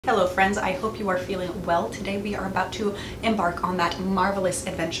Hello friends, I hope you are feeling well. Today we are about to embark on that marvelous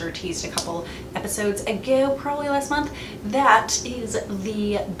adventure teased a couple episodes ago, probably last month. That is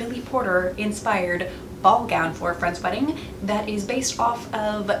the Billy Porter inspired ball gown for a friend's wedding that is based off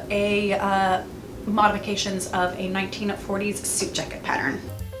of a modifications of a 1940s suit jacket pattern.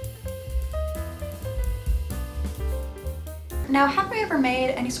 Now, have I ever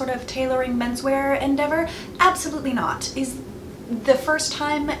made any sort of tailoring menswear endeavor? Absolutely not. Is the first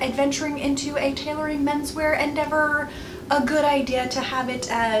time adventuring into a tailoring menswear endeavor a good idea to have it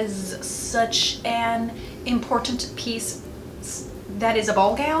as such an important piece that is a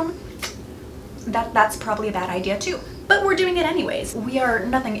ball gown? That's probably a bad idea too. But we're doing it anyways. We are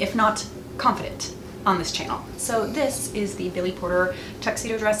nothing if not confident on this channel. So this is the Billy Porter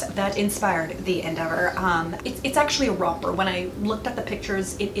tuxedo dress that inspired the endeavor. It's actually a romper. When I looked at the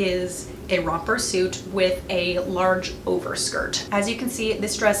pictures, it is a romper suit with a large overskirt. As you can see,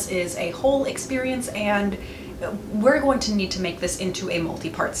 this dress is a whole experience and we're going to need to make this into a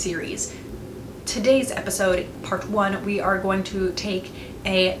multi-part series. Today's episode, part one, we are going to take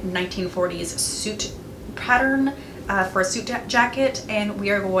a 1940s suit pattern for a suit jacket, and we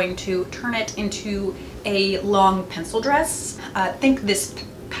are going to turn it into a long pencil dress. I think this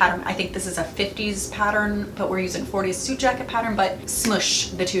is a 50s pattern, but we're using 40s suit jacket pattern, but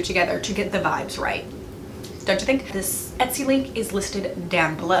smush the two together to get the vibes right. Don't you think? This Etsy link is listed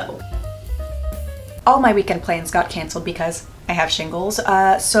down below. All my weekend plans got canceled because I have shingles,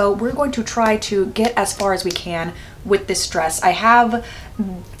 so we're going to try to get as far as we can with this dress. I have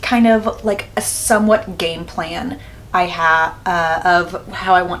kind of like a somewhat game plan I have of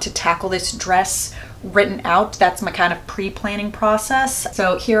how I want to tackle this dress written out. That's my kind of pre-planning process.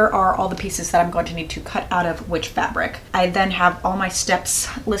 So here are all the pieces that I'm going to need to cut out of which fabric. I then have all my steps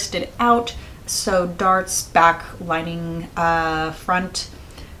listed out. So darts, back, lining, front,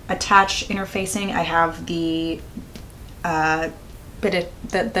 attach, interfacing. I have the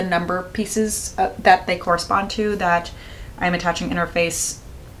the number pieces that they correspond to that I'm attaching interface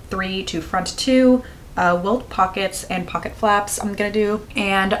 3 to front 2. Wilt pockets and pocket flaps I'm gonna do,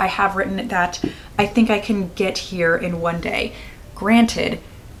 and I have written that I think I can get here in one day. Granted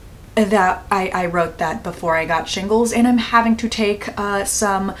that I wrote that before I got shingles, and I'm having to take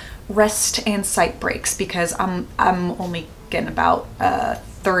some rest and sight breaks because I'm only getting about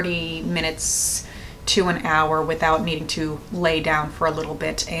 30 minutes to an hour without needing to lay down for a little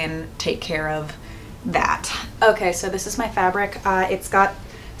bit and take care of that. Okay, so this is my fabric. It's got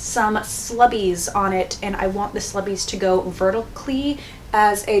some slubbies on it, and I want the slubbies to go vertically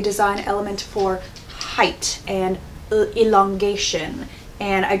as a design element for height and elongation,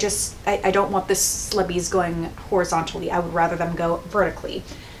 and I don't want the slubbies going horizontally. I would rather them go vertically.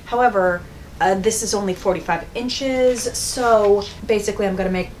 However, this is only 45 inches, so basically I'm going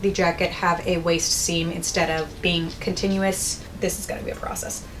to make the jacket have a waist seam instead of being continuous. This is going to be a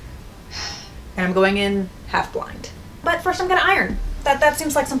process, and I'm going in half blind. But first I'm going to iron. That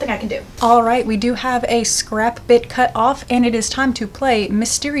seems like something I can do. All right, we do have a scrap bit cut off, and it is time to play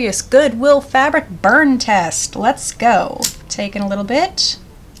Mysterious Goodwill Fabric Burn Test. Let's go. Taking a little bit.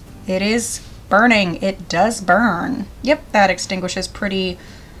 It is burning. It does burn. Yep, that extinguishes pretty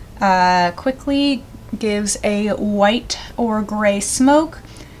quickly. Gives a white or gray smoke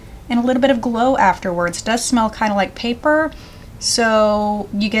and a little bit of glow afterwards. Does smell kind of like paper. So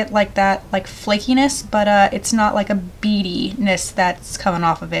you get like that like flakiness, but it's not like a beadiness that's coming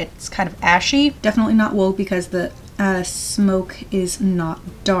off of it. It's kind of ashy. Definitely not wool because the smoke is not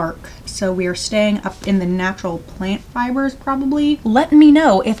dark. So we are staying up in the natural plant fibers probably. Let me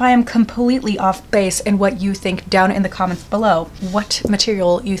know if I am completely off base and what you think down in the comments below. What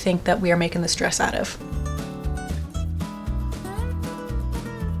material you think that we are making this dress out of.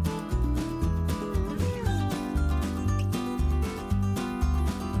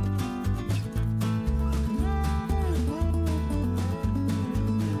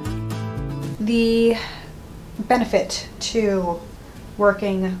 The benefit to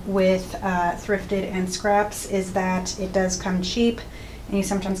working with thrifted and scraps is that it does come cheap and you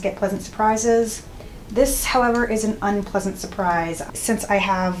sometimes get pleasant surprises. This, however, is an unpleasant surprise. Since I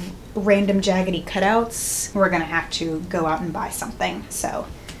have random jaggedy cutouts, we're gonna have to go out and buy something. So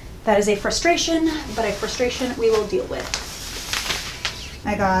that is a frustration, but a frustration we will deal with.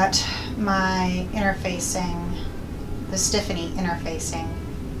 I got my interfacing, the Stiffany interfacing,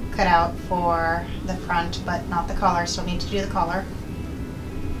 cut out for the front, but not the collar. Still need to do the collar.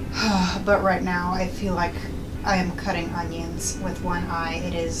 But right now I feel like I am cutting onions with one eye.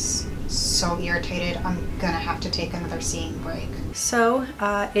 It is so irritated. I'm gonna have to take another seeing break. So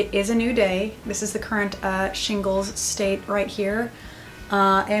it is a new day. This is the current shingles state right here.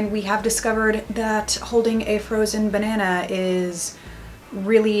 And we have discovered that holding a frozen banana is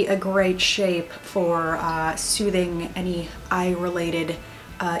really a great shape for soothing any eye-related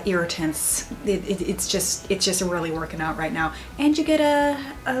irritants. It's just really working out right now. And you get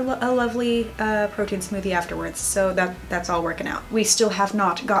a lovely protein smoothie afterwards, so that's all working out. We still have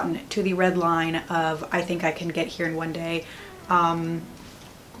not gotten to the red line of I think I can get here in one day,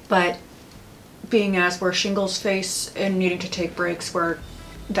 but being as we're shingles face and needing to take breaks, where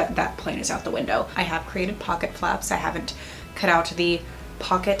that plane is out the window. I have created pocket flaps. I haven't cut out the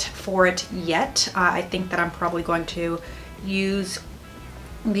pocket for it yet. I think that I'm probably going to use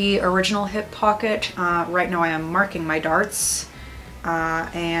the original hip pocket. Right now I am marking my darts,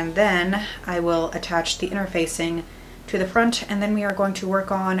 and then I will attach the interfacing to the front, and then we are going to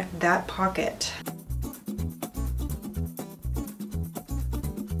work on that pocket.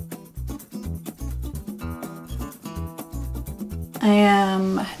 I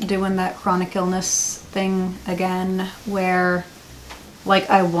am doing that chronic illness thing again where like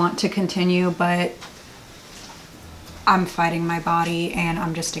I want to continue, but I'm fighting my body and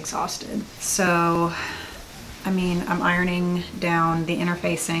I'm just exhausted. So, I mean, I'm ironing down the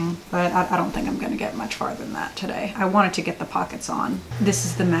interfacing, but I don't think I'm gonna get much farther than that today. I wanted to get the pockets on. This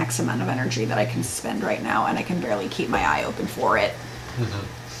is the max amount of energy that I can spend right now, and I can barely keep my eye open for it.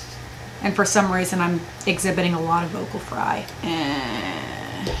 And for some reason, I'm exhibiting a lot of vocal fry.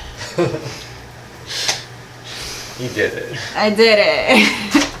 You did it. I did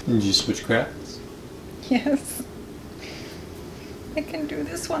it. Did you switch crafts? Yes. I can do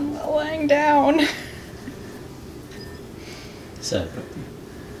this one while lying down. Sad puppy.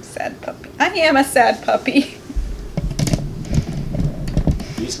 Sad puppy. I am a sad puppy.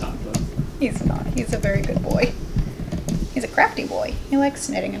 He's not, though. He's not. He's a very good boy. He's a crafty boy. He likes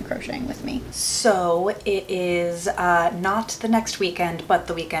knitting and crocheting with me. So it is not the next weekend, but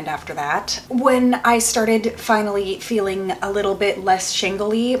the weekend after that. When I started finally feeling a little bit less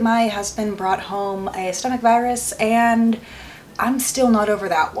shingly, my husband brought home a stomach virus, and I'm still not over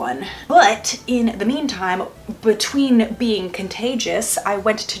that one. But in the meantime, between being contagious, I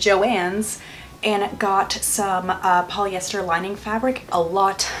went to Joann's and got some polyester lining fabric. A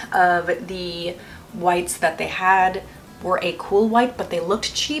lot of the whites that they had were a cool white, but they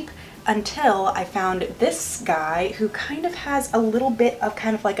looked cheap until I found this guy who kind of has a little bit of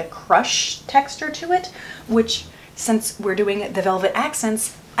kind of like a crush texture to it, which since we're doing the velvet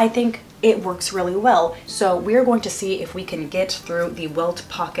accents, I think it works really well. So we're going to see if we can get through the welt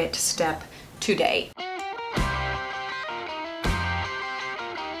pocket step today.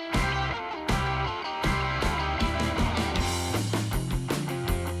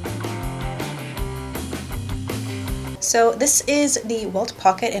 So this is the welt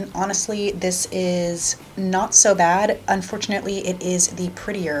pocket, and honestly, this is not so bad. Unfortunately, it is the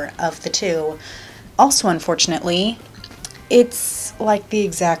prettier of the two. Also, unfortunately, it's like the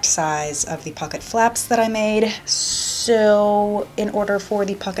exact size of the pocket flaps that I made. So in order for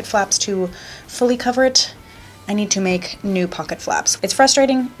the pocket flaps to fully cover it, I need to make new pocket flaps. It's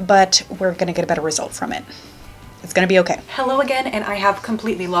frustrating, but we're gonna get a better result from it. It's gonna be okay. Hello again, and I have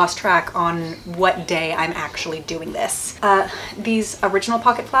completely lost track on what day I'm actually doing this. These original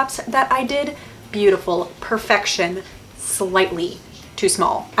pocket flaps that I did, beautiful, perfection, slightly too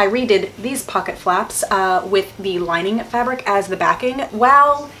small. I redid these pocket flaps with the lining fabric as the backing.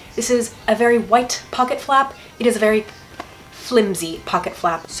 While this is a very white pocket flap, it is a very flimsy pocket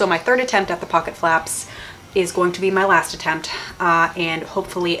flap. So my third attempt at the pocket flaps is going to be my last attempt, and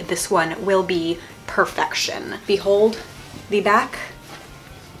hopefully this one will be perfection. Behold the back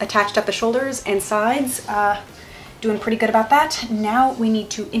attached at the shoulders and sides, doing pretty good about that. Now we need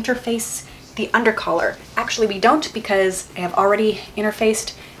to interface the undercollar. Actually, we don't, because I have already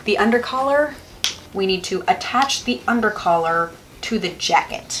interfaced the undercollar. We need to attach the undercollar to the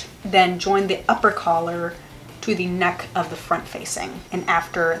jacket, then join the upper collar to the neck of the front facing. And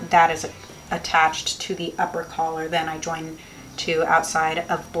after that is attached to the upper collar, then I join to outside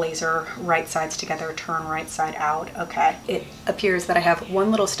of blazer, right sides together, turn right side out. Okay, it appears that I have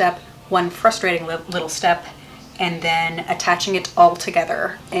one little step, one frustrating little step, and then attaching it all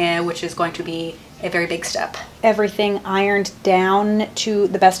together, which is going to be a very big step. Everything ironed down to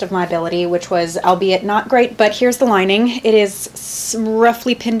the best of my ability, which was, albeit not great, but here's the lining. It is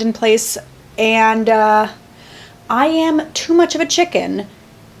roughly pinned in place, and I am too much of a chicken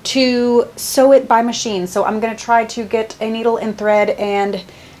to sew it by machine, so I'm gonna try to get a needle and thread and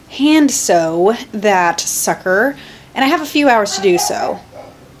hand sew that sucker, and I have a few hours to do so.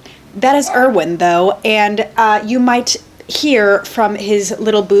 That is Irwin though, and you might hear from his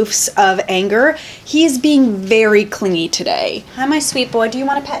little boofs of anger, he is being very clingy today. Hi, my sweet boy. Do you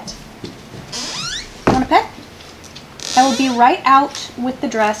want a pet? You want a pet? I will be right out with the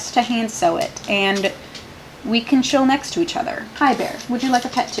dress to hand sew it, and we can chill next to each other. Hi, Bear. Would you like a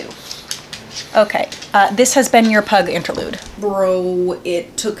pet too? Okay, this has been your pug interlude. Bro,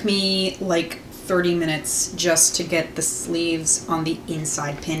 it took me like 30 minutes just to get the sleeves on the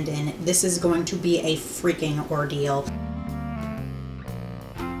inside pinned in. This is going to be a freaking ordeal.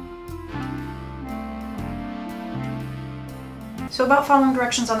 So about following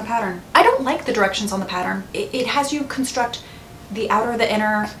directions on the pattern. I don't like the directions on the pattern. It has you construct the outer, the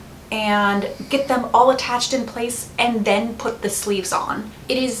inner, and get them all attached in place and then put the sleeves on.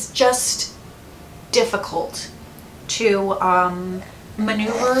 It is just difficult to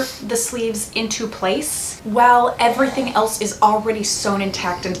maneuver the sleeves into place while everything else is already sewn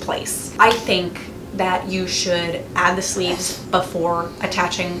intact in place. I think that you should add the sleeves before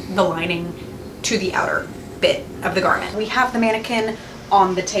attaching the lining to the outer bit of the garment. We have the mannequin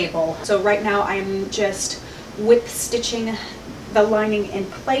on the table. So right now I'm just whip stitching the lining in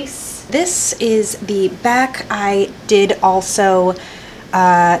place. This is the back. I did also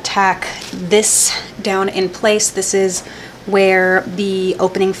tack this down in place. This is where the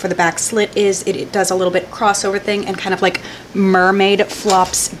opening for the back slit is. It does a little bit crossover thing and kind of like mermaid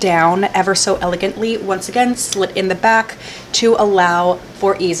flops down ever so elegantly. Once again, slit in the back to allow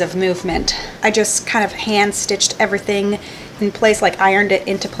for ease of movement. I just kind of hand stitched everything in place, like ironed it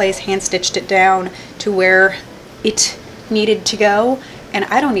into place, hand stitched it down to where it needed to go. And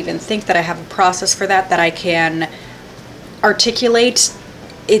I don't even think that I have a process for that I can articulate.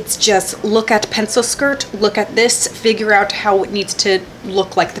 It's just look at pencil skirt, look at this, figure out how it needs to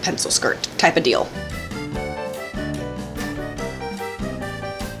look like the pencil skirt type of deal.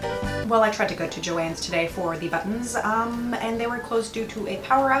 Well, I tried to go to Joann's today for the buttons, and they were closed due to a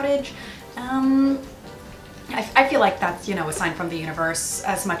power outage. I feel like that's, you know, a sign from the universe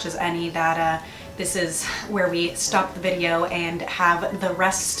as much as any that this is where we stop the video and have the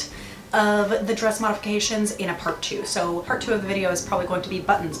rest of the dress modifications in a part 2. So part 2 of the video is probably going to be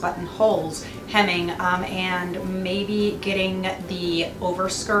buttons, buttonholes, hemming, and maybe getting the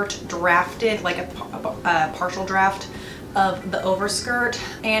overskirt drafted, like a partial draft of the overskirt.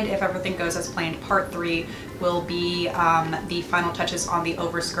 And if everything goes as planned, part 3 will be the final touches on the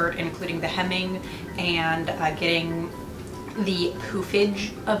overskirt, including the hemming and getting the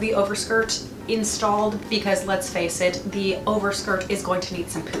poofage of the overskirt installed, because let's face it, the overskirt is going to need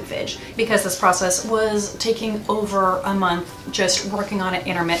some poofage because this process was taking over a month just working on it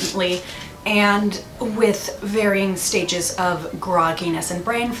intermittently and with varying stages of grogginess and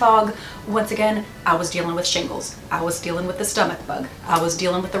brain fog. Once again, I was dealing with shingles, I was dealing with the stomach bug, I was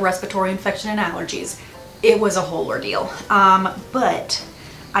dealing with the respiratory infection and allergies. It was a whole ordeal, but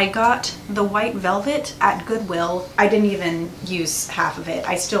I got the white velvet at Goodwill. I didn't even use half of it.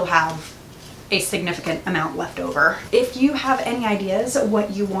 I still have a significant amount left over. If you have any ideas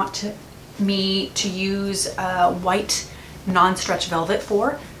what you want me to use white non-stretch velvet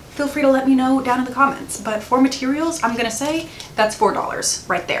for, feel free to let me know down in the comments. But for materials, I'm gonna say that's $4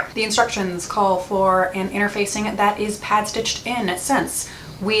 right there. The instructions call for an interfacing that is pad stitched in. Since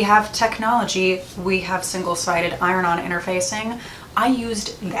we have technology, we have single-sided iron-on interfacing. I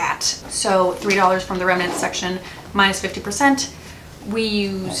used that. So $3 from the remnant section minus 50%. We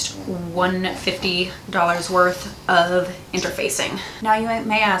used $150 worth of interfacing. Now you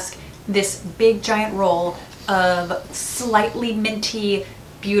may ask, this big giant roll of slightly minty,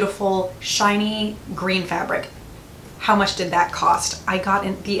 beautiful, shiny green fabric, how much did that cost? I got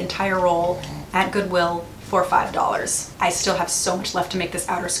the entire roll at Goodwill for $5. I still have so much left to make this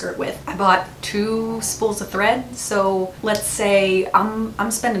outer skirt with. I bought 2 spools of thread, so let's say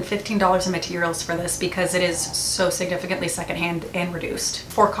I'm spending $15 in materials for this because it is so significantly secondhand and reduced.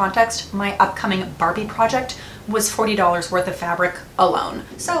 For context, my upcoming Barbie project was $40 worth of fabric alone.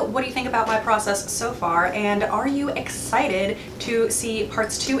 So what do you think about my process so far, and are you excited to see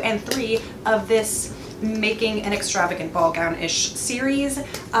parts 2 and 3 of this making an extravagant ball gown-ish series?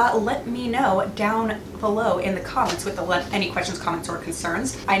 Let me know down below in the comments with any questions, comments, or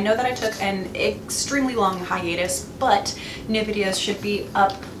concerns. I know that I took an extremely long hiatus, but new videos should be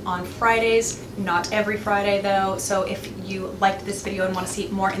up on Fridays, not every Friday though. So if you liked this video and want to see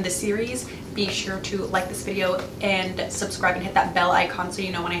more in the series, be sure to like this video and subscribe and hit that bell icon so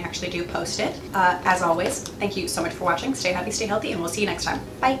you know when I actually do post it. As always, thank you so much for watching. Stay happy, stay healthy, and we'll see you next time.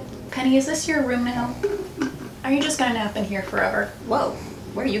 Bye. Penny, is this your room now? Are you just gonna nap in here forever? Whoa,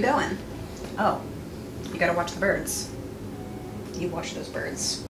 where are you going? Oh, you gotta watch the birds. You watch those birds.